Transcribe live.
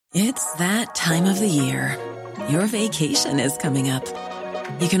It's that time of the year. Your vacation is coming up.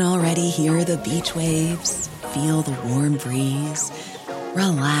 You can already hear the beach waves, feel the warm breeze,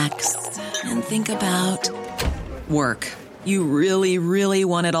 relax, and think about work. You really, really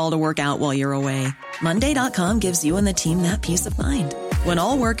want it all to work out while you're away. Monday.com gives you and the team that peace of mind. When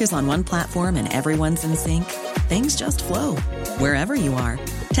all work is on one platform and everyone's in sync, things just flow. Wherever you are,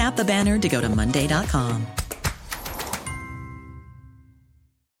 tap the banner to go to Monday.com.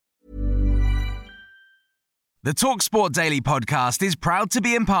 The TalkSport Daily podcast is proud to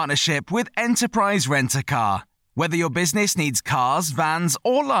be in partnership with Enterprise Rent-A-Car. Whether your business needs cars, vans,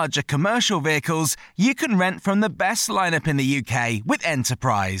 or larger commercial vehicles, you can rent from the best lineup in the UK with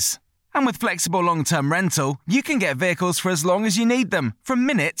Enterprise. And with flexible long-term rental, you can get vehicles for as long as you need them, from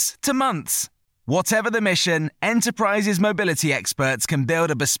minutes to months. Whatever the mission, Enterprise's mobility experts can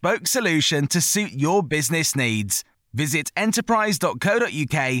build a bespoke solution to suit your business needs. Visit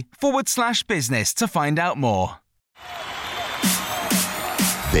enterprise.co.uk/business to find out more.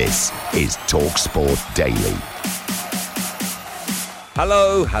 This is TalkSport Daily.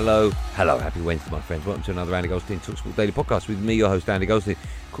 Hello. Happy Wednesday, my friends. Welcome to another Andy Goldstein TalkSport Daily podcast with me, your host, Andy Goldstein.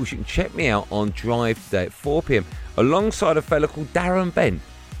 Of course, you can check me out on Drive today at 4 p.m. alongside a fella called Darren Bent.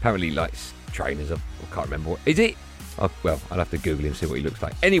 Apparently he likes trainers. I can't remember what. Is it? Oh, well, I'll have to Google him and see what he looks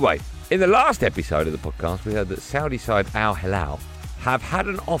like. Anyway, in the last episode of the podcast, we heard that Saudi side Al Hilal have had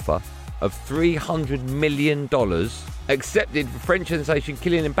an offer of $300 million accepted for French sensation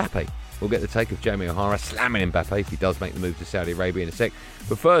Kylian Mbappe. We'll get the take of Jamie O'Hara slamming Mbappe if he does make the move to Saudi Arabia in a sec.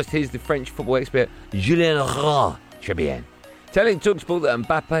 But first, here's the French football expert Julien Roy Trebien telling TalkSport that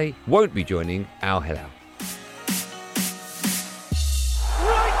Mbappe won't be joining Al Hilal.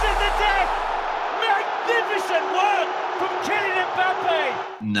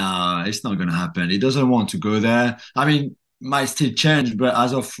 No, it's not going to happen. He doesn't want to go there. I mean, might still change, but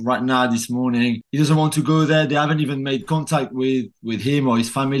as of right now, this morning, he doesn't want to go there. They haven't even made contact with him or his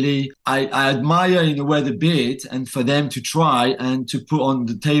family. I admire, in a way, the bid and for them to try and to put on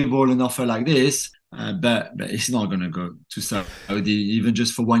the table an offer like this. But it's not going to go to Saudi, even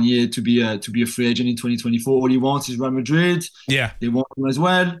just for 1 year to be a free agent in 2024. All he wants is Real Madrid. Yeah, they want him as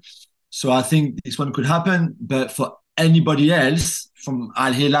well. So I think this one could happen. But for anybody else, from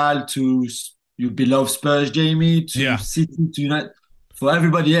Al Hilal to your beloved Spurs, Jamie, to City, to United, for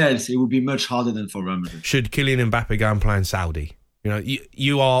everybody else, it would be much harder than for Real Madrid. Should Kylian Mbappe go and play in Saudi? You know,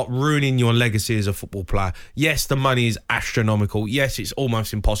 you are ruining your legacy as a football player. Yes, the money is astronomical. Yes, it's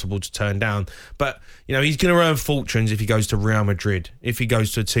almost impossible to turn down. But, you know, he's going to earn fortunes if he goes to Real Madrid, if he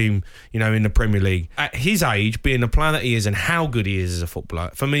goes to a team, you know, in the Premier League. At his age, being the player that he is and how good he is as a footballer,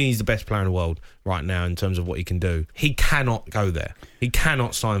 for me, he's the best player in the world right now in terms of what he can do. He cannot go there. He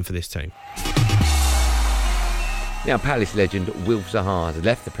cannot sign for this team. Now, Palace legend Wilf Zaha has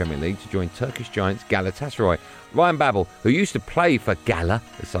left the Premier League to join Turkish giants Galatasaray. Ryan Babel, who used to play for Gala,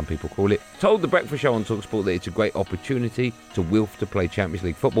 as some people call it, told The Breakfast Show on TalkSport that it's a great opportunity to Wilf to play Champions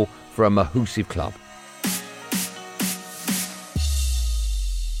League football for a massive club.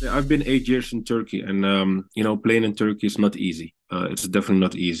 I've been 8 years in Turkey, and playing in Turkey is not easy. It's definitely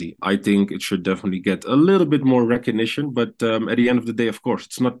not easy. I think it should definitely get a little bit more recognition, but at the end of the day, of course,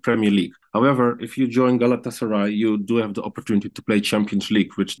 it's not Premier League. However, if you join Galatasaray, you do have the opportunity to play Champions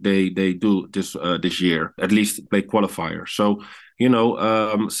League, which they do this year, at least play qualifier. So,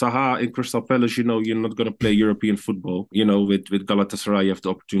 Zaha in Crystal Palace, you're not going to play European football. With Galatasaray, you have the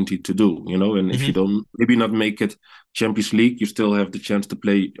opportunity to do, and if you don't, maybe not make it Champions League, you still have the chance to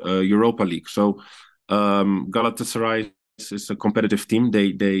play Europa League. So Galatasaray is a competitive team.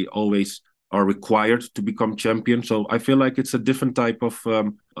 They always are required to become champion. So I feel like it's a different type of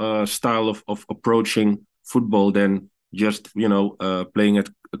style of approaching football than just, playing at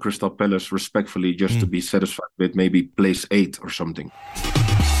Crystal Palace respectfully just to be satisfied with maybe place 8 or something.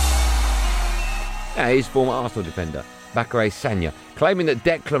 He's former Arsenal defender Bakary Sagna claiming that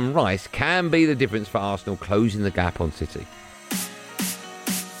Declan Rice can be the difference for Arsenal closing the gap on City.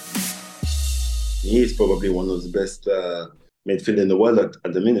 He is probably one of the best midfield in the world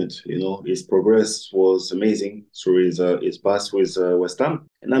at the minute. His progress was amazing through his pass with West Ham.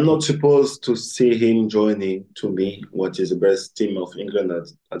 And I'm not supposed to see him joining, to me, what is the best team of England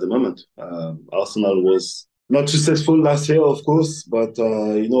at the moment. Arsenal was not successful last year, of course, but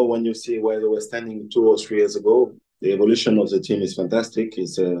when you see where they were standing 2 or 3 years ago, the evolution of the team is fantastic.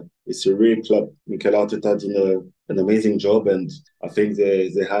 It's a real club. Mikel Arteta did an amazing job, and I think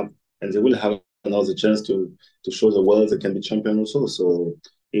they have and they will have another chance to show the world they can be champion also. So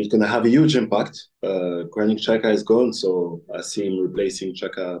it's going to have a huge impact. Granit Xhaka is gone, so I see him replacing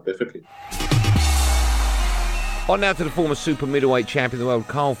Xhaka perfectly. On now to the former super middleweight champion of the world,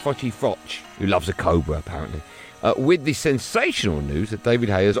 Carl Froch, who loves a cobra apparently, with the sensational news that David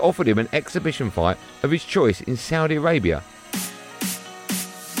Haye has offered him an exhibition fight of his choice in Saudi Arabia.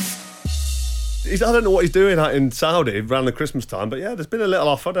 I don't know what he's doing out in Saudi around the Christmas time, but yeah, there's been a little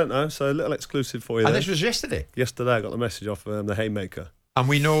off, I don't know, so a little exclusive for you And there. this was yesterday? Yesterday, I got the message off the Haymaker. And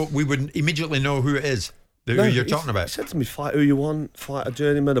we would immediately know who it is, who you're talking about. He said to me, fight who you want, fight a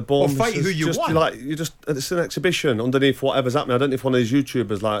journeyman, a bomb. Fight who you want? It's an exhibition underneath whatever's happening. I don't know if one of these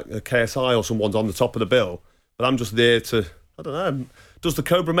YouTubers like a KSI or someone's on the top of the bill, but I'm just there to, I don't know, does the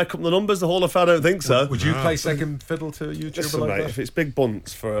Cobra make up the numbers, the Hall of Fame? I don't think so. Would you play second fiddle to a YouTuber? Listen, like mate, that? if it's big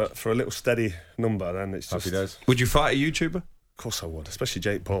bunts for a little steady number, then it's just... Happy days. Would you fight a YouTuber? Of course I would, especially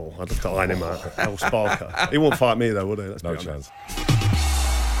Jake Paul. I'd love to line him out. El Sparker. He won't fight me though, would he? Let's No be honest. chance.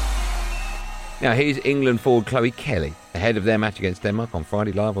 Now here's England forward Chloe Kelly ahead of their match against Denmark on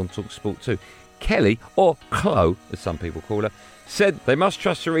Friday live on TalkSport 2. Kelly, or Chloe as some people call her, said they must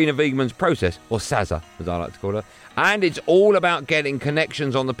trust Serena Wiegmann's process, or Sazza as I like to call her, and it's all about getting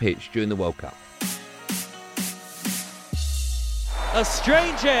connections on the pitch during the World Cup. A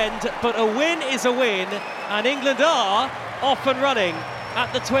strange end, but a win is a win, and England are off and running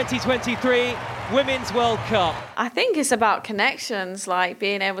at the 2023 Women's World Cup. I think it's about connections, like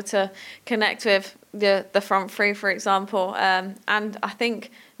being able to connect with the front three, for example, and I think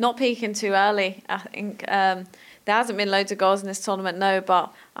not peaking too early. I think there hasn't been loads of goals in this tournament, no,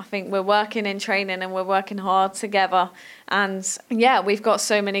 but I think we're working in training and we're working hard together. And yeah, we've got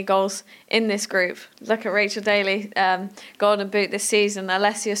so many goals in this group. Look at Rachel Daly, Golden Boot this season,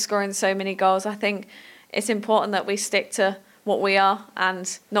 Alessia scoring so many goals. I think it's important that we stick to what we are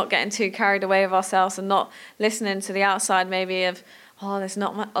and not getting too carried away with ourselves and not listening to the outside maybe of, oh, there's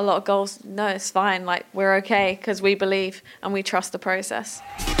not a lot of goals. No, it's fine. Like, we're okay because we believe and we trust the process.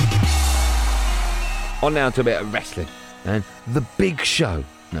 On now to a bit of wrestling and The Big Show.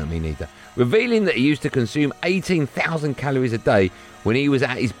 No, me neither. Revealing that he used to consume 18,000 calories a day when he was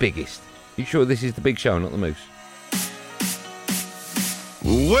at his biggest. You sure this is The Big Show, not the Moose?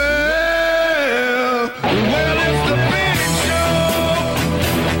 Well, it's The Big Show.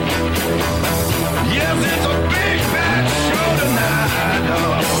 Yes, it's a big bad show tonight.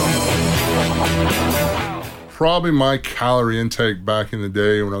 Probably my calorie intake back in the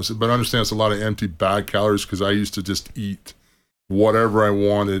day when I was, but I understand it's a lot of empty bad calories because I used to just eat whatever I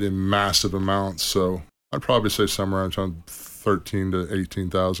wanted in massive amounts. So I'd probably say somewhere around 13 to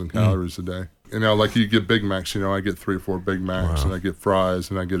 18,000 calories a day. You know, like you get Big Macs, you know, I get 3 or 4 Big Macs and I get fries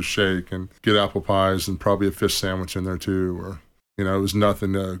and I get a shake and get apple pies and probably a fish sandwich in there too. Or, you know, it was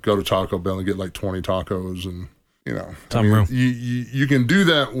nothing to go to Taco Bell and get like 20 tacos and, you know, I mean, you can do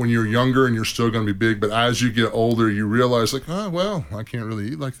that when you're younger and you're still going to be big. But as you get older, you realize like, oh, well, I can't really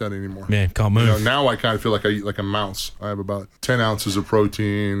eat like that anymore. Yeah, can't move. You know, now I kind of feel like I eat like a mouse. I have about 10 ounces of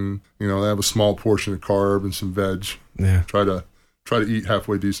protein. You know, I have a small portion of carb and some veg. Yeah. Try to eat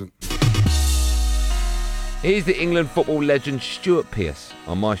halfway decent. Here's the England football legend Stuart Pearce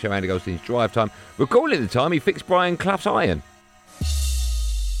on my show Andy Goldstein's Drive Time, recalling the time he fixed Brian Clough's iron.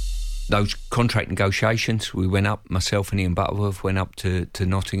 Those contract negotiations, we went up, myself and Ian Butterworth went up to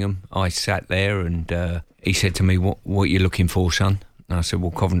Nottingham. I sat there and he said to me, what are you looking for, son? And I said,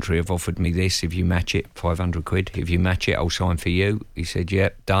 well, Coventry have offered me this. If you match it, 500 quid. If you match it, I'll sign for you. He said,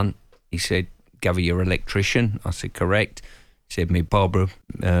 yep, done. He said, gather your electrician. I said, correct. He said, me Barbara,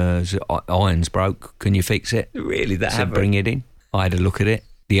 iron's broke. Can you fix it? Really? That I said, happened? bring it in. I had a look at it.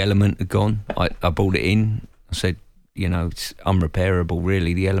 The element had gone. I brought it in. I said, you know, it's unrepairable,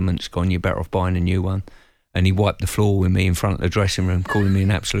 really. The element's gone. You're better off buying a new one. And he wiped the floor with me in front of the dressing room, calling me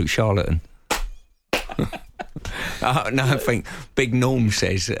an absolute charlatan. No, I think Big Norm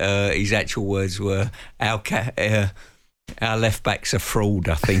says his actual words were, our left back's a fraud,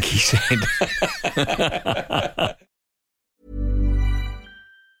 I think he said.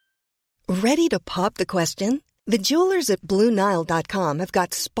 Ready to pop the question? The jewelers at BlueNile.com have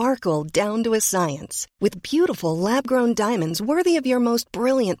got sparkle down to a science with beautiful lab-grown diamonds worthy of your most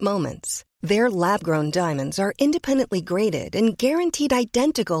brilliant moments. Their lab-grown diamonds are independently graded and guaranteed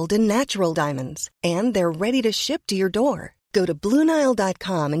identical to natural diamonds, and they're ready to ship to your door. Go to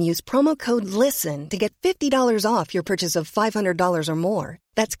BlueNile.com and use promo code LISTEN to get $50 off your purchase of $500 or more.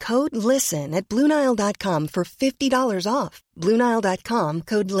 That's code LISTEN at BlueNile.com for $50 off. BlueNile.com,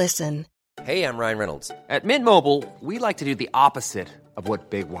 code LISTEN. Hey, I'm Ryan Reynolds. At Mint Mobile, we like to do the opposite of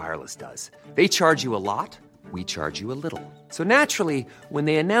what Big Wireless does. They charge you a lot, we charge you a little. So naturally, when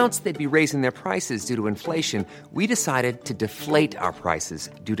they announced they'd be raising their prices due to inflation, we decided to deflate our prices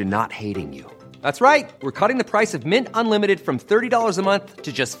due to not hating you. That's right. We're cutting the price of Mint Unlimited from $30 a month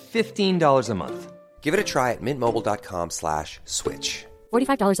to just $15 a month. Give it a try at mintmobile.com/switch.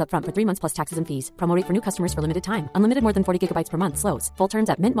 $45 up front for 3 months plus taxes and fees. Promo rate for new customers for limited time. Unlimited more than 40 gigabytes per month. Slows full terms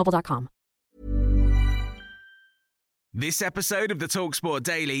at mintmobile.com. This episode of the TalkSport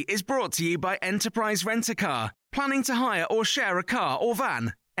Daily is brought to you by Enterprise Rent-A-Car. Planning to hire or share a car or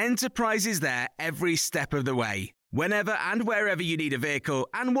van? Enterprise is there every step of the way. Whenever and wherever you need a vehicle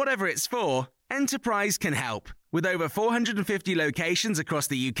and whatever it's for, Enterprise can help. With over 450 locations across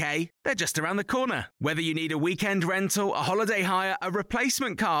the UK, they're just around the corner. Whether you need a weekend rental, a holiday hire, a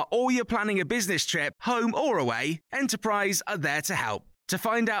replacement car, or you're planning a business trip, home or away, Enterprise are there to help. To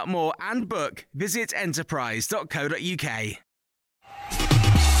find out more and book, visit enterprise.co.uk.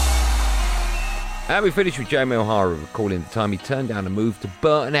 And we finished with Jamie O'Hara recalling the time he turned down a move to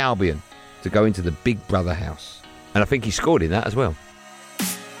Burton Albion to go into the Big Brother house. And I think he scored in that as well.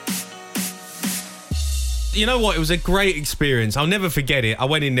 You know what? It was a great experience. I'll never forget it. I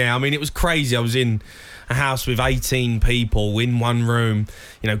went in there. I mean, it was crazy. I was in a house with 18 people in one room.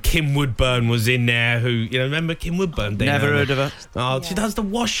 You know, Kim Woodburn was in there. Who, you know, remember Kim Woodburn? Never heard of her. Oh, yeah. She does the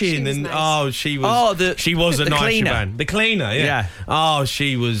washing, and nice. she was a nice cleaner. man. The cleaner, yeah. Oh,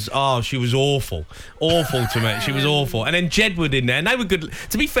 she was awful to me. She was awful. And then Jedward in there, and they were good.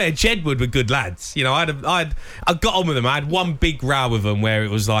 To be fair, Jedward were good lads. You know, I got on with them. I had one big row with them where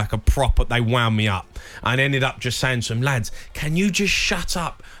it was like a proper. They wound me up. And ended up just saying to them, lads, can you just shut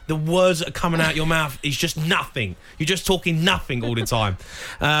up? The words that are coming out your mouth is just nothing. You're just talking nothing all the time.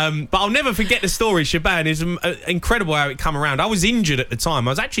 But I'll never forget the story, Shaban. It's incredible how it come around. I was injured at the time.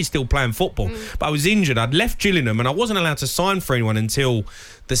 I was actually still playing football, but I was injured. I'd left Gillingham and I wasn't allowed to sign for anyone until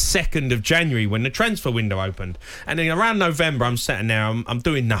the 2nd of January when the transfer window opened. And then around November, I'm sitting there, I'm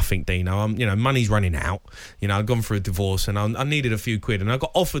doing nothing, Dino. Money's running out. You know, I'd gone through a divorce and I needed a few quid, and I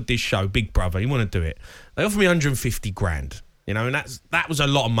got offered this show, Big Brother. You want to do it? They offered me 150 grand. You know, and that was a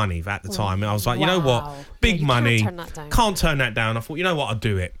lot of money at the time. And I was like, you know what? Big money. Can't turn that down. I thought, you know what? I'll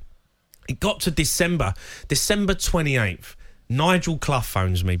do it. It got to December 28th. Nigel Clough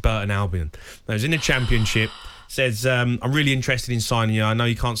phones me, Burton Albion. I was in the Championship. Says, I'm really interested in signing you. I know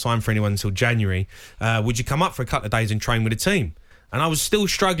you can't sign for anyone until January. Would you come up for a couple of days and train with the team? And I was still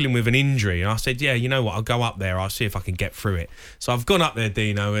struggling with an injury. And I said, yeah, you know what? I'll go up there. I'll see if I can get through it. So I've gone up there,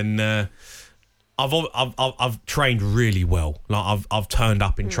 Dino, and I've trained really well. Like I've turned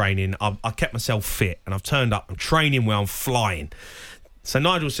up in training. I kept myself fit, and I've turned up. I'm training well. I'm flying. So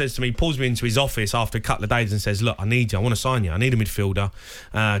Nigel says to me, pulls me into his office after a couple of days and says, look, I need you. I want to sign you. I need a midfielder.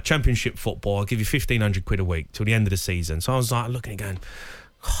 Championship football. I'll give you 1,500 quid a week till the end of the season. So I was like looking and going,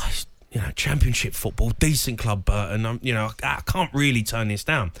 gosh, Championship football, decent club, Burton. I can't really turn this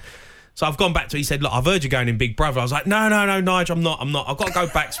down. So I've gone back to, he said, look, I've heard you going in Big Brother. I was like, no, Nigel, I'm not. I've got to go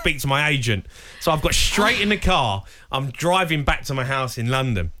back, speak to my agent. So I've got straight in the car. I'm driving back to my house in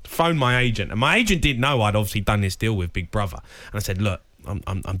London, phoned my agent. And my agent didn't know I'd obviously done this deal with Big Brother. And I said, look,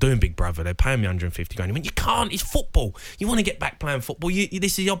 I'm doing Big Brother. They're paying me 150 grand. He went, you can't. It's football. You want to get back playing football. This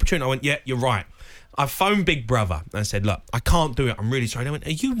is the opportunity. I went, yeah, you're right. I phoned Big Brother and said, look, I can't do it. I'm really sorry. They went,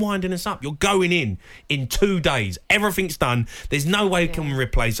 are you winding us up? You're going in 2 days. Everything's done. There's no way we can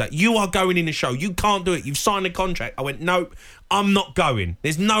replace that. You are going in the show. You can't do it. You've signed a contract. I went, nope, I'm not going.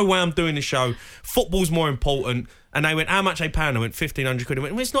 There's no way I'm doing the show. Football's more important. And they went, how much are they paying? I went, 1,500 quid. I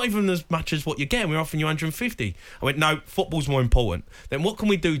went, well, it's not even as much as what you're getting. We're offering you 150. I went, no, football's more important. Then what can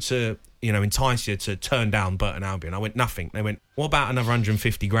we do to, entice you to turn down Burton Albion? I went, nothing. They went, what about another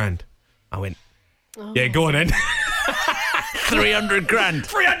 150 grand? I went, yeah, go on then. 300 grand.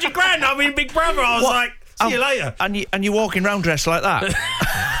 300 grand. I mean, Big Brother. I was like, see you later. And you're walking around dressed like that.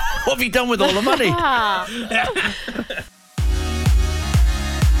 What have you done with all the money?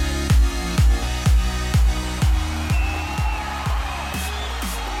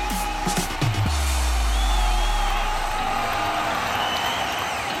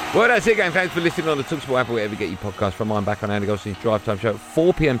 Well, that's it, gang. Thanks for listening on the TalkSport app or wherever you get your podcast from. I'm back on Andy Goldstein's Drive Time Show at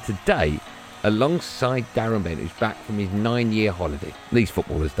 4 p.m. today, alongside Darren Bent, who's back from his 9-year holiday. These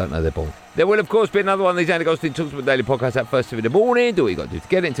footballers don't know they're born. There will, of course, be another one of these Andy Goldstein TalkSport Daily podcasts at first thing in the morning. Do what you got to do to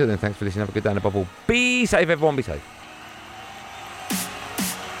get it. Until then, thanks for listening. Have a good day and above all, be safe, everyone. Be safe.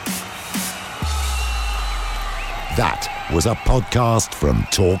 That was a podcast from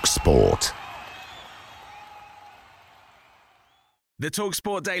TalkSport. The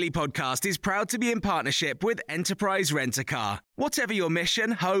TalkSport Daily podcast is proud to be in partnership with Enterprise Rent-A-Car. Whatever your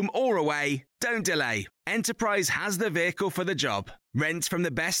mission, home or away, don't delay. Enterprise has the vehicle for the job. Rent from the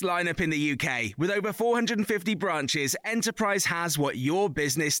best lineup in the UK. With over 450 branches, Enterprise has what your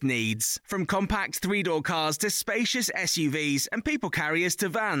business needs. From compact three-door cars to spacious SUVs and people carriers to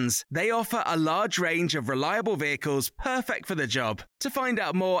vans, they offer a large range of reliable vehicles perfect for the job. To find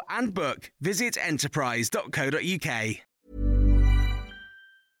out more and book, visit enterprise.co.uk.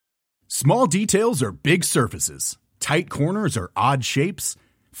 Small details are big surfaces. Tight corners are odd shapes.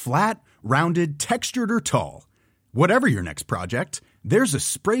 Flat, rounded, textured, or tall. Whatever your next project, there's a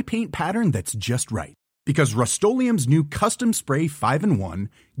spray paint pattern that's just right. Because Rust-Oleum's new Custom Spray 5-in-1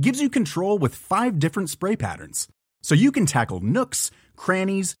 gives you control with 5 different spray patterns. So you can tackle nooks,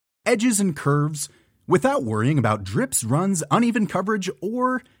 crannies, edges, and curves without worrying about drips, runs, uneven coverage,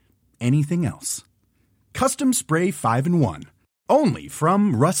 or anything else. Custom Spray 5-in-1. Only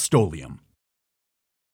from Rust-Oleum.